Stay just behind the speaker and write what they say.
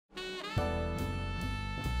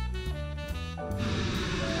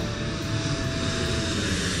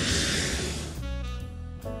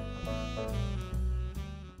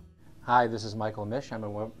Hi, this is Michael Mish. I'm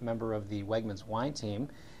a member of the Wegmans Wine Team.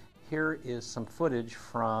 Here is some footage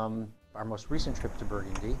from our most recent trip to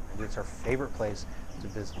Burgundy. It's our favorite place to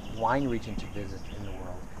visit, wine region to visit in the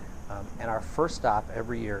world. And our first stop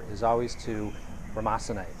every year is always to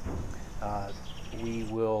Remoissenet.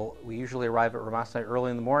 We usually arrive at Remoissenet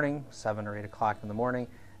early in the morning, 7 or 8 o'clock in the morning,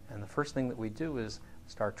 and the first thing that we do is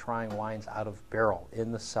start trying wines out of barrel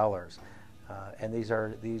in the cellars. And these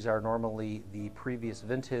are normally the previous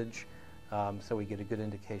vintage, so we get a good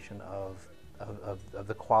indication of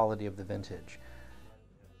the quality of the vintage.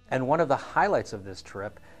 And one of the highlights of this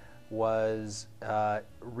trip was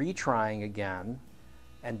retrying again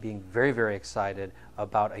and being very, very excited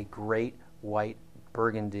about a great white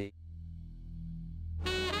Burgundy.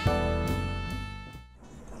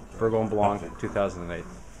 Bourgogne Blanc, 2008.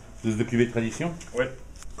 This is the Cuvee Tradition? Oui.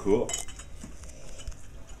 Cool.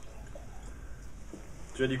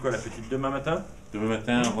 Tu as dit quoi, la petite demain matin? Demain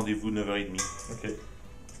matin, rendez-vous 9h30. Ok.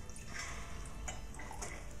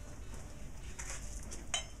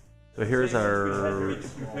 So here's our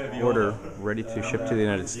order ready to ship to the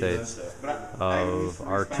United States of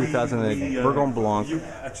our 2008 Bourgogne Blanc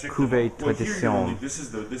Cuvee Tradition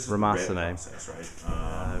Remoissenet.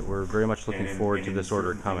 We're very much looking forward to this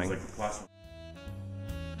order coming.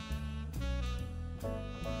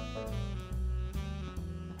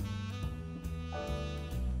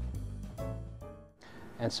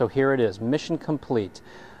 And so here it is, mission complete.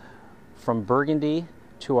 From Burgundy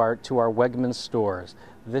to our Wegmans stores.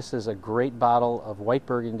 This is a great bottle of white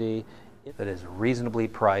Burgundy that is reasonably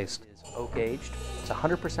priced. It's oak aged. It's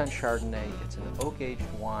 100% Chardonnay. It's an oak aged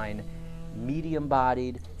wine, medium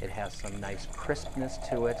bodied. It has some nice crispness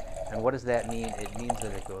to it. And what does that mean? It means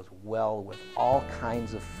that it goes well with all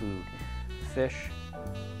kinds of food. Fish,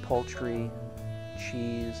 poultry,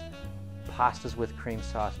 cheese, pastas with cream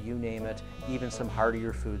sauce, you name it, even some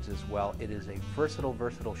heartier foods as well. It is a versatile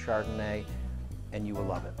Chardonnay, and you will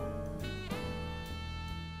love it.